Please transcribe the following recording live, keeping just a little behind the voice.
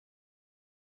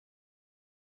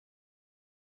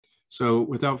So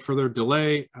without further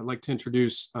delay, I'd like to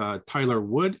introduce Tyler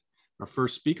Wood, our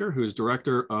first speaker, who is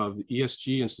Director of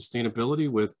ESG and Sustainability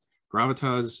with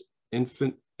Gravitas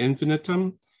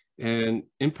Infinitum, an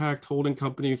impact holding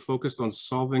company focused on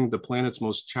solving the planet's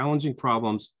most challenging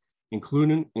problems,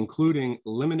 including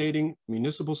eliminating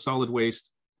municipal solid waste,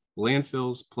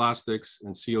 landfills, plastics,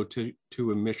 and CO2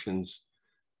 emissions.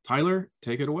 Tyler,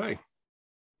 take it away.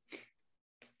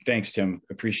 Thanks, Tim.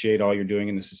 Appreciate all you're doing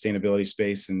in the sustainability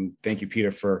space. And thank you,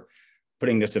 Peter, for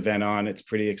putting this event on. It's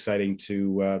pretty exciting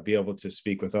to be able to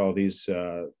speak with all these,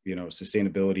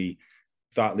 sustainability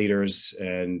thought leaders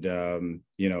and,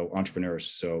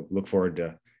 entrepreneurs. So look forward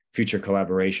to future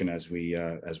collaboration as we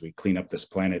clean up this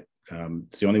planet.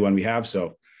 It's the only one we have,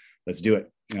 so let's do it.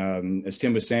 As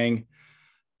Tim was saying,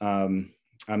 I'm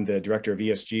the Director of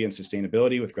ESG and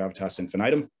Sustainability with Gravitas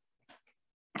Infinitum.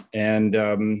 And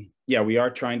we are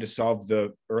trying to solve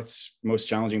the Earth's most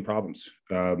challenging problems.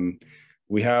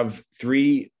 We have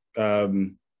three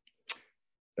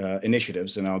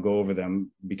initiatives, and I'll go over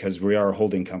them because we are a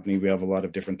holding company. We have a lot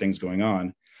of different things going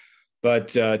on. But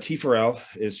T4L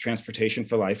is Transportation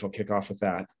for Life. I'll kick off with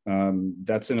that.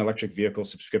 That's an electric vehicle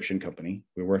subscription company.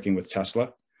 We're working with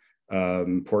Tesla,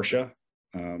 Porsche,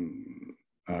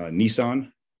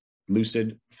 Nissan,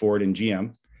 Lucid, Ford, and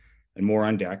GM. And more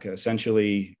on deck.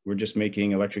 Essentially, we're just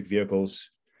making electric vehicles,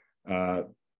 our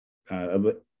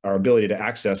ability to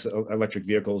access electric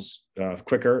vehicles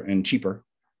quicker and cheaper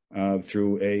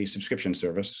through a subscription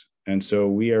service. And so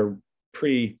we are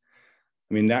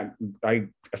I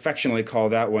affectionately call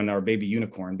that one our baby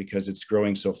unicorn because it's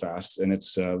growing so fast, and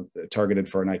it's targeted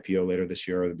for an IPO later this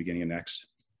year or the beginning of next.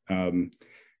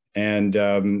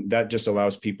 That just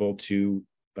allows people to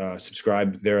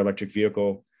subscribe their electric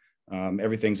vehicle.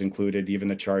 Everything's included, even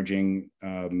the charging,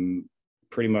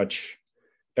 pretty much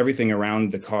everything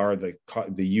around the car, the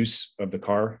use of the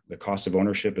car, the cost of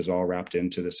ownership is all wrapped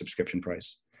into the subscription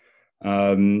price.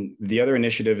 The other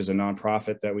initiative is a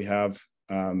nonprofit that we have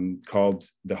called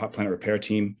the Hot Planet Repair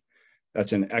Team.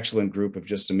 That's an excellent group of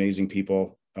just amazing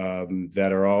people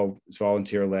it's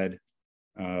volunteer-led.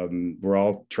 We're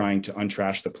all trying to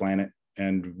untrash the planet,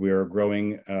 and we're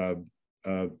growing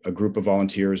a group of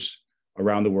volunteers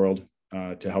around the world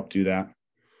to help do that.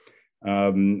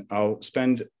 I'll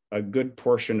spend a good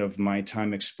portion of my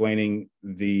time explaining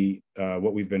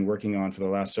what we've been working on for the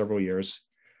last several years,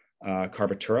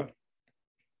 Carburetura.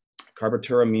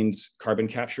 Carburetura means carbon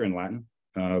capture in Latin.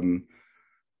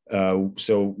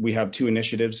 So we have two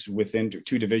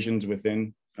divisions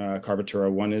within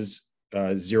Carburetura. One is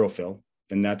zero fill,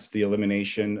 and that's the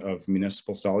elimination of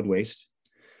municipal solid waste.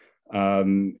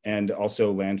 And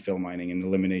also landfill mining and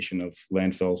elimination of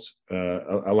landfills,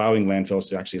 allowing landfills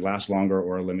to actually last longer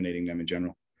or eliminating them in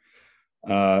general.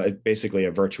 It's basically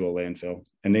a virtual landfill.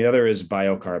 And the other is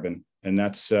biocarbon, and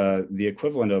that's the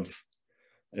equivalent of,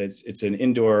 it's an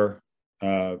indoor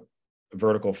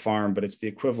vertical farm, but it's the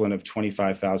equivalent of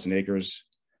 25,000 acres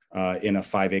in a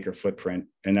 5-acre footprint,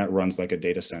 and that runs like a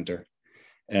data center.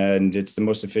 And it's the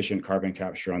most efficient carbon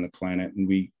capture on the planet. And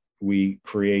we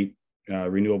create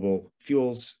renewable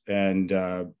fuels and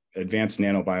advanced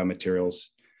nanobiomaterials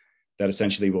that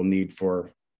essentially we'll need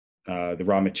for the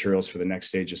raw materials for the next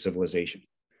stage of civilization.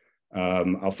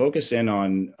 I'll focus in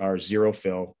on our zero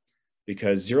fill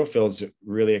because zero fill is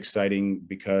really exciting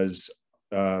because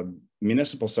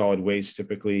municipal solid waste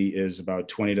typically is about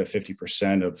 20 to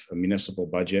 50% of a municipal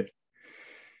budget.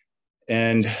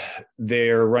 And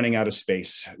they're running out of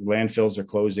space. Landfills are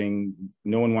closing.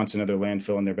 No one wants another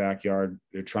landfill in their backyard.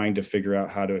 They're trying to figure out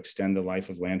how to extend the life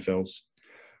of landfills.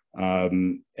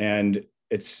 And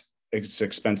it's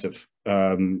expensive.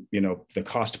 The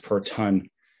cost per ton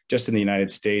just in the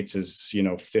United States is,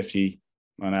 50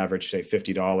 on average, say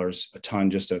 $50 a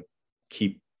ton just to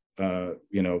keep,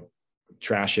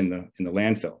 trash in the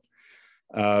landfill.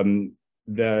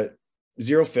 The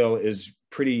zero fill is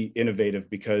pretty innovative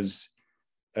because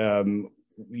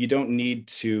you don't need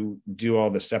to do all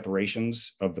the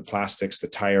separations of the plastics, the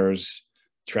tires,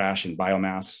 trash, and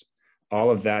biomass. All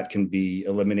of that can be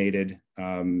eliminated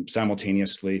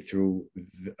simultaneously through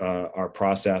our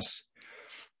process.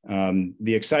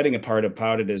 The exciting part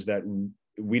about it is that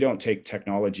we don't take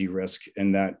technology risk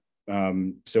in that.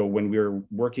 So when we're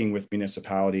working with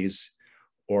municipalities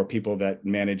or people that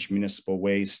manage municipal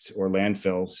waste or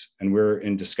landfills, and we're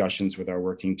in discussions with our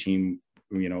working team,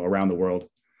 around the world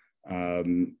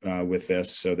with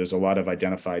this. So there's a lot of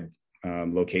identified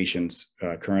locations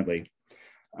currently.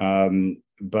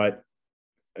 But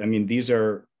I mean, these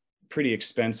are pretty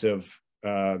expensive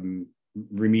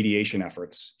remediation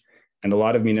efforts. And a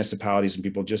lot of municipalities and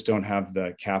people just don't have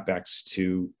the CapEx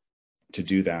to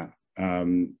do that.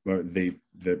 or the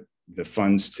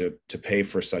funds to pay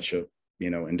for such a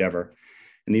endeavor.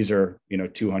 And these are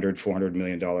 $200-400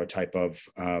 million type of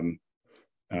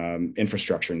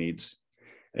infrastructure needs.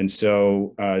 And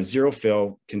so zero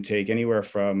fill can take anywhere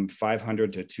from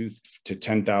 500 to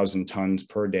 10,000 tons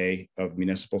per day of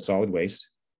municipal solid waste.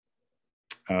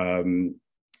 And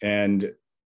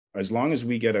as long as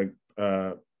we get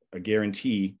a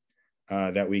guarantee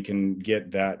that we can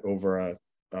get that over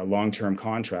a long-term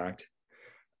contract,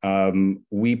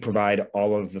 we provide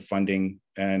all of the funding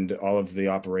and all of the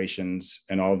operations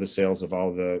and all of the sales of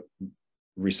all the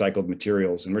recycled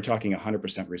materials. And we're talking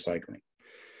 100% recycling.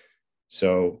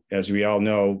 So as we all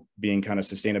know, being kind of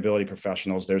sustainability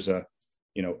professionals, there's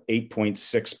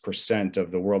 8.6%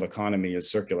 of the world economy is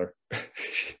circular.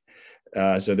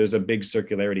 So there's a big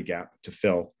circularity gap to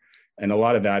fill. And a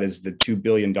lot of that is the $2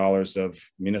 billion of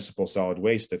municipal solid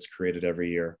waste that's created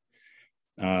every year.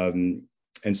 And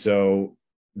so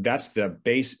that's the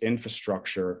base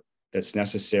infrastructure that's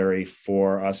necessary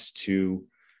for us to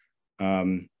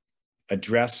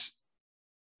address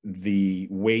the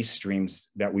waste streams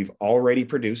that we've already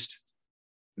produced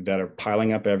that are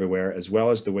piling up everywhere, as well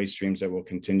as the waste streams that will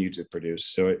continue to produce.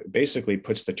 So it basically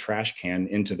puts the trash can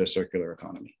into the circular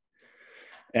economy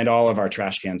and all of our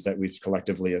trash cans that we've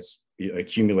collectively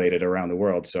accumulated around the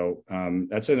world. So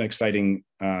that's an exciting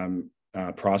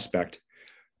prospect.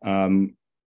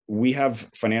 We have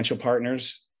financial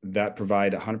partners that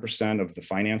provide 100% of the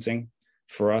financing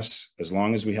for us, as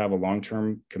long as we have a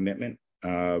long-term commitment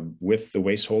with the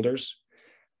waste holders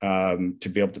to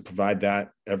be able to provide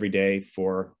that every day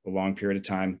for a long period of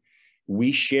time.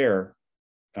 We share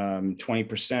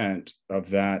 20% of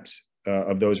that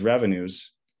of those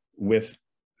revenues with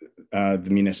the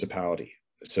municipality.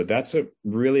 So that's a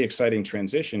really exciting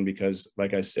transition because,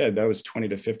 like I said, that was 20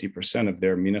 to 50% of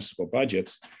their municipal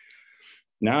budgets.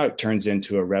 Now it turns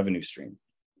into a revenue stream,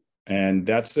 and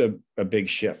that's a big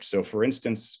shift. So, for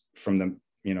instance, from the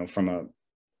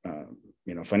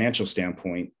financial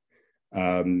standpoint,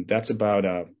 that's about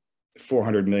a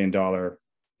 $400 million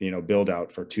build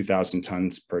out for 2,000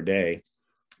 tons per day.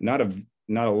 Not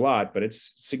a lot, but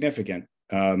it's significant.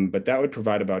 But that would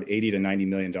provide about $80 to $90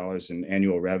 million in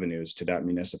annual revenues to that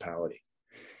municipality.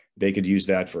 They could use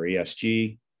that for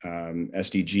ESG,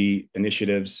 SDG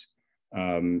initiatives.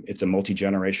 It's a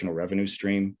multi-generational revenue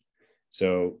stream.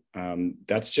 So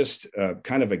that's just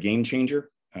kind of a game changer.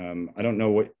 I don't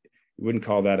know what you wouldn't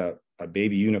call that a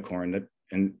baby unicorn,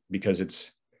 because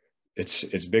it's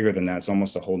bigger than that. It's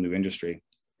almost a whole new industry.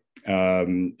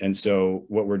 And so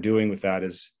what we're doing with that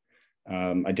is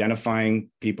identifying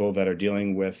people that are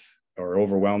dealing with or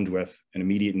overwhelmed with an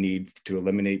immediate need to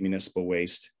eliminate municipal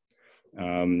waste.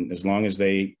 As long as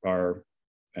they are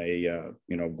a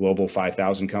global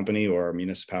 5,000 company or a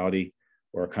municipality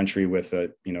or a country with a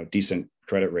decent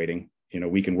credit rating,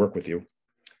 we can work with you.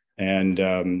 And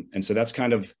so that's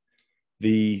kind of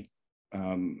the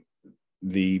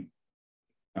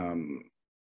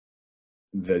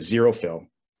zero fill.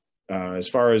 As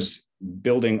far as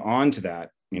building onto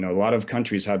that, a lot of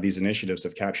countries have these initiatives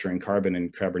of capturing carbon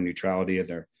and carbon neutrality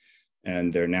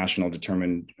and their national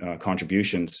determined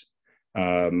contributions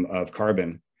of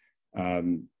carbon.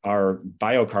 Our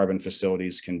biocarbon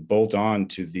facilities can bolt on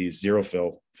to these zero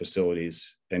fill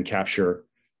facilities and capture,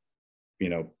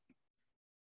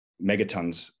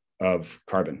 megatons of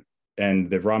carbon. And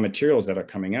the raw materials that are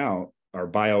coming out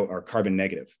are carbon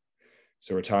negative.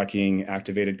 So we're talking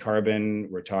activated carbon,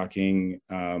 we're talking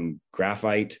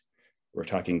graphite, we're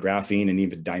talking graphene, and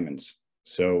even diamonds.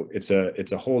 So it's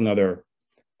a whole nother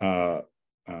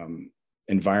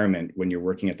environment when you're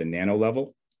working at the nano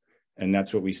level. And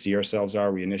that's what we see ourselves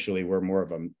are. We initially were more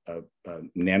of a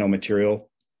nanomaterial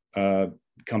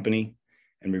company.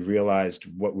 And we realized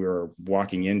what we were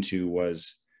walking into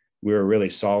was we were really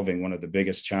solving one of the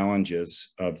biggest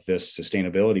challenges of this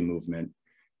sustainability movement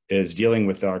is dealing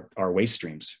with our waste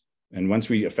streams. And once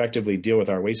we effectively deal with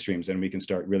our waste streams, then we can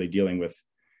start really dealing with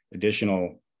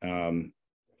additional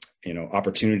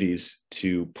opportunities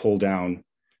to pull down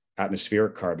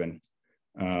atmospheric carbon.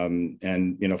 And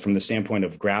from the standpoint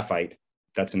of graphite,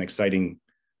 that's an exciting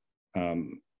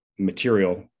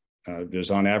material.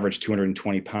 There's on average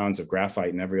 220 pounds of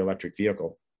graphite in every electric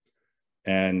vehicle.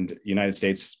 And the United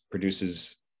States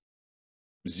produces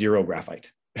zero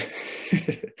graphite.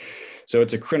 So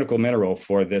it's a critical mineral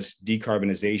for this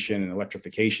decarbonization and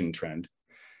electrification trend.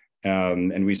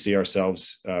 And we see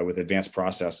ourselves with advanced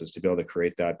processes to be able to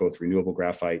create that, both renewable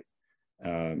graphite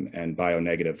and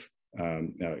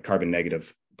carbon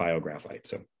negative biographite.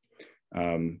 So,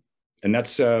 and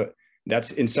that's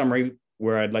in summary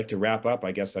where I'd like to wrap up.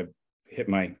 I guess I've hit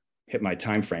my hit my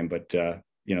time frame, but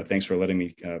thanks for letting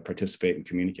me participate and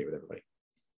communicate with everybody.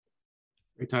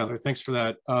 Great, Tyler. Thanks for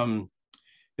that.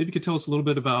 Maybe you could tell us a little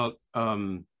bit about,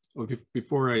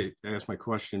 before I ask my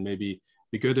question, maybe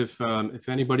be good if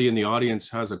anybody in the audience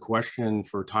has a question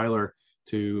for Tyler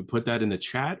to put that in the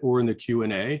chat or in the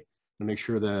Q&A and make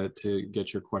sure that to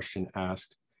get your question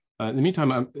asked. In the meantime,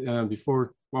 while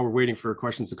we're waiting for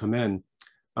questions to come in,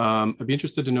 I'd be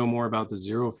interested to know more about the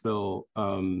zero fill,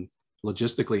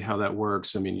 logistically, how that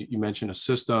works. I mean, you mentioned a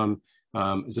system.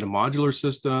 Is it a modular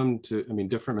system?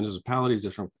 Different municipalities,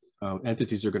 different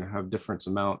entities are going to have different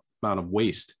amount of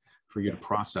waste for you to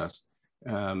process.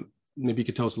 Maybe you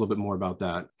could tell us a little bit more about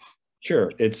that.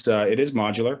 Sure, it is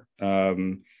modular.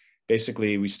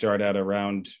 Basically, we start at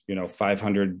around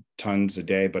 500 tons a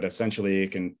day, but essentially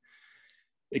it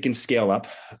can scale up.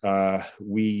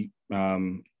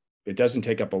 It doesn't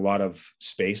take up a lot of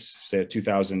space. Say a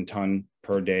 2,000 ton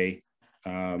per day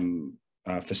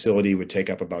facility would take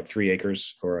up about 3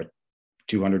 acres, or a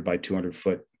 200 by 200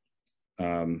 foot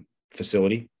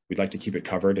facility. We'd like to keep it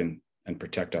covered and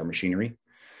protect our machinery,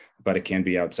 but it can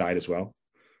be outside as well.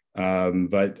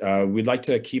 But we'd like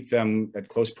to keep them at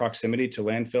close proximity to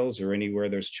landfills or anywhere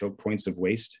there's choke points of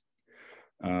waste.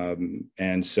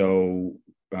 And so,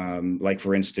 like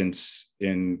for instance,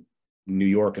 in New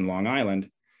York and Long Island,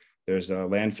 there's a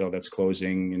landfill that's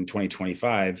closing in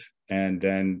 2025. And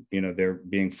then, they're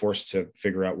being forced to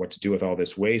figure out what to do with all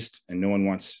this waste. And no one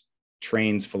wants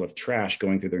trains full of trash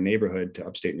going through their neighborhood to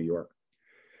upstate New York.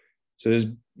 So there's,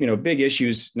 big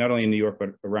issues, not only in New York,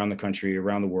 but around the country,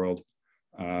 around the world.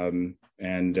 So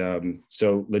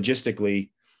logistically,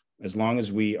 as long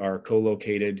as we are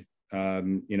co-located,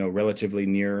 relatively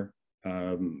near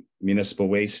municipal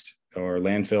waste or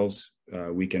landfills,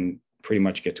 we can pretty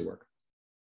much get to work.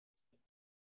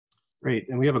 Great.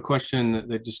 And we have a question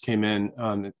that just came in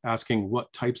asking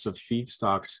what types of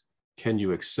feedstocks can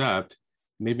you accept?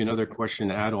 Maybe another question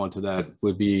to add on to that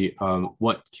would be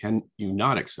what can you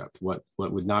not accept? What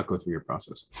would not go through your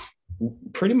process?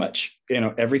 Pretty much,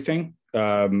 everything,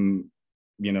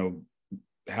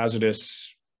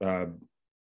 hazardous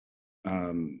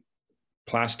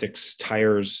plastics,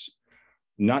 tires,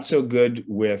 not so good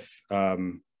with,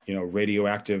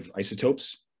 radioactive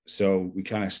isotopes. So we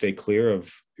kind of stay clear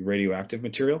of radioactive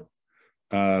material,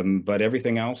 but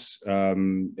everything else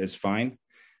is fine.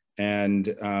 And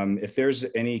if there's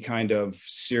any kind of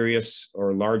serious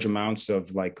or large amounts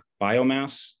of like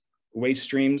biomass waste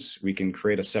streams, we can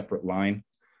create a separate line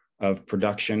of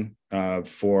production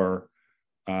for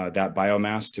that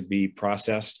biomass to be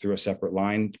processed through a separate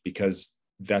line, because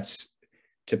that's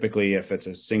typically, if it's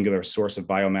a singular source of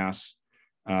biomass,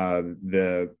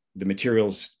 the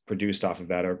materials produced off of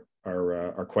that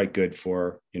are quite good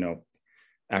for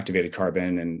activated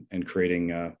carbon and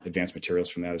creating advanced materials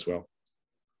from that as well,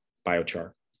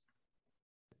 biochar.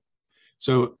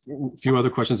 So a few other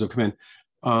questions have come in.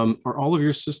 Are all of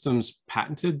your systems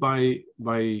patented by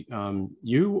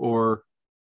you, or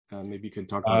maybe you could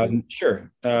talk about it? Sure.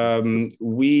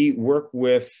 We work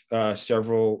with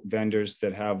several vendors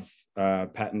that have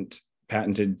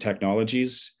patented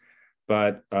technologies,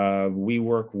 but we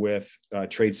work with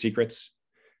trade secrets.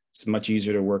 It's much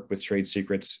easier to work with trade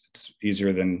secrets. It's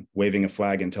easier than waving a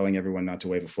flag and telling everyone not to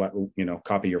wave a flag,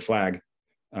 copy your flag.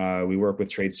 We work with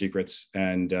trade secrets,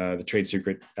 and the trade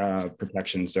secret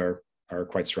protections are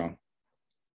quite strong.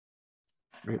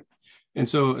 Great. And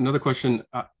so another question,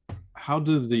 how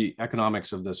do the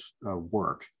economics of this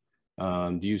work?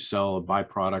 Do you sell a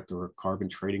byproduct or a carbon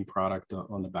trading product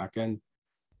on the back end?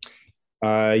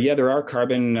 Yeah, there are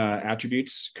carbon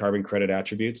attributes, carbon credit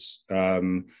attributes.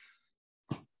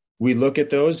 We look at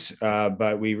those,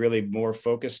 but we really more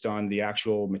focused on the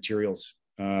actual materials.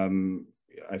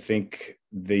 I think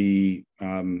the,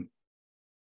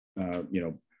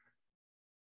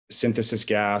 synthesis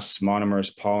gas,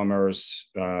 monomers, polymers,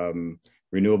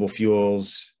 renewable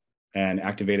fuels, and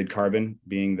activated carbon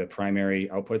being the primary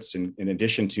outputs, in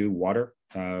addition to water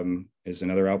is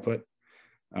another output.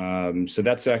 So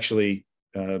that's actually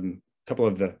a couple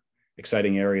of the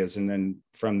exciting areas. And then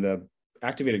from the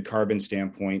activated carbon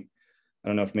standpoint, I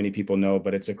don't know if many people know,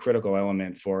 but it's a critical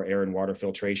element for air and water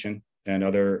filtration and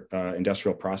other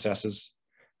industrial processes.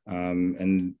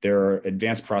 And there are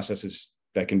advanced processes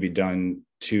that can be done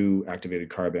to activated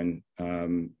carbon,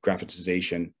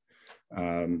 graphitization,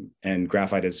 and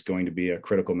graphite is going to be a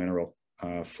critical mineral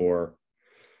for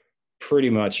pretty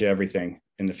much everything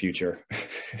in the future,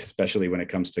 especially when it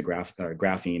comes to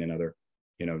graphene and other,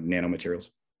 nanomaterials.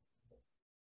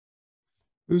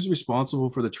 Who's responsible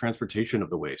for the transportation of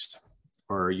the waste,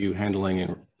 or are you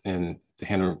handling and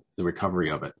handling the recovery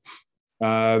of it?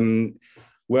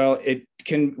 Well,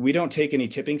 we don't take any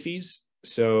tipping fees.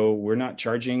 So we're not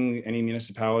charging any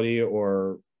municipality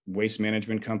or waste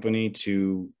management company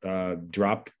to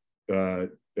drop their,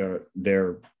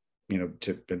 the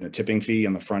tipping fee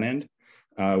on the front end.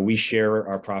 We share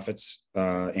our profits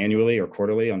annually or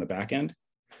quarterly on the back end.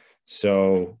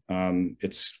 So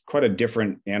it's quite a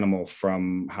different animal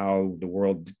from how the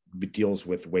world deals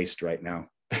with waste right now.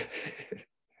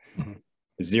 Mm-hmm.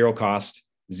 Zero cost,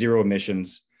 zero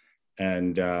emissions,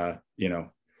 and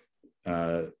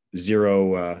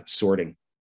zero sorting,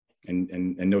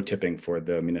 and no tipping for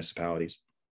the municipalities.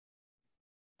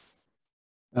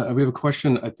 We have a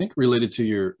question, I think, related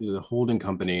to the holding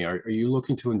company. Are you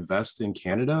looking to invest in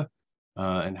Canada?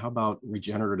 And how about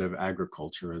regenerative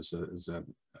agriculture as an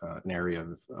area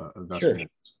of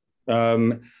investment?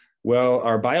 Sure. Well,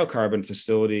 our biocarbon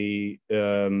facility,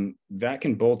 that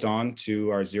can bolt on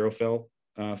to our zero fill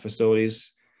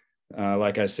facilities.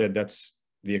 Like I said, that's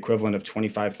the equivalent of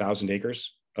 25,000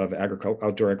 acres of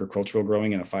outdoor agricultural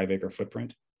growing in a 5-acre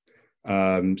footprint.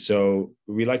 So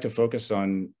we like to focus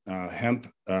on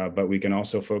hemp, but we can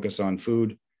also focus on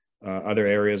food, other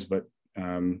areas. But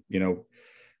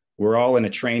we're all in a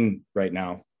train right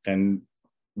now, and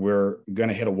we're going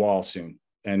to hit a wall soon.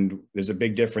 And there's a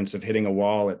big difference of hitting a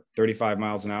wall at 35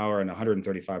 miles an hour and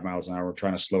 135 miles an hour. We're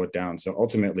trying to slow it down. So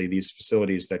ultimately, these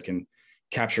facilities that can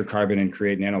capture carbon and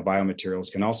create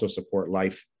nanobiomaterials can also support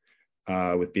life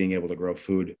with being able to grow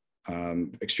food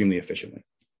extremely efficiently.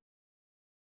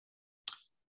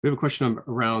 We have a question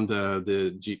around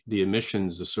the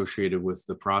emissions associated with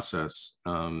the process.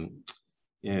 And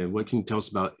what can you tell us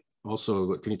about? Also,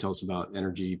 what can you tell us about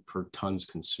energy per tons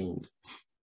consumed?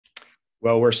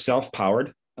 Well, we're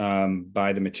self-powered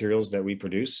by the materials that we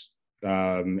produce,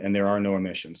 and there are no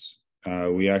emissions.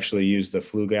 We actually use the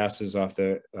flue gases off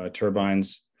the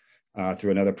turbines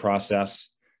through another process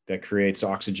that creates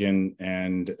oxygen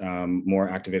and more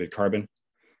activated carbon.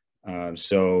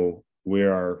 So we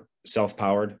are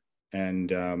self-powered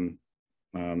and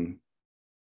and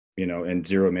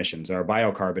zero emissions. Our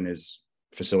biocarbon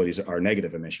facilities are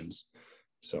negative emissions.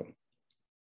 So.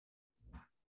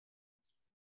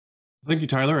 Thank you,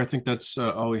 Tyler. I think that's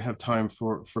all we have time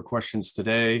for questions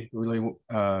today. Really,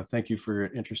 thank you for your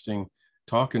interesting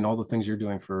talk and all the things you're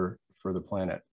doing for the planet.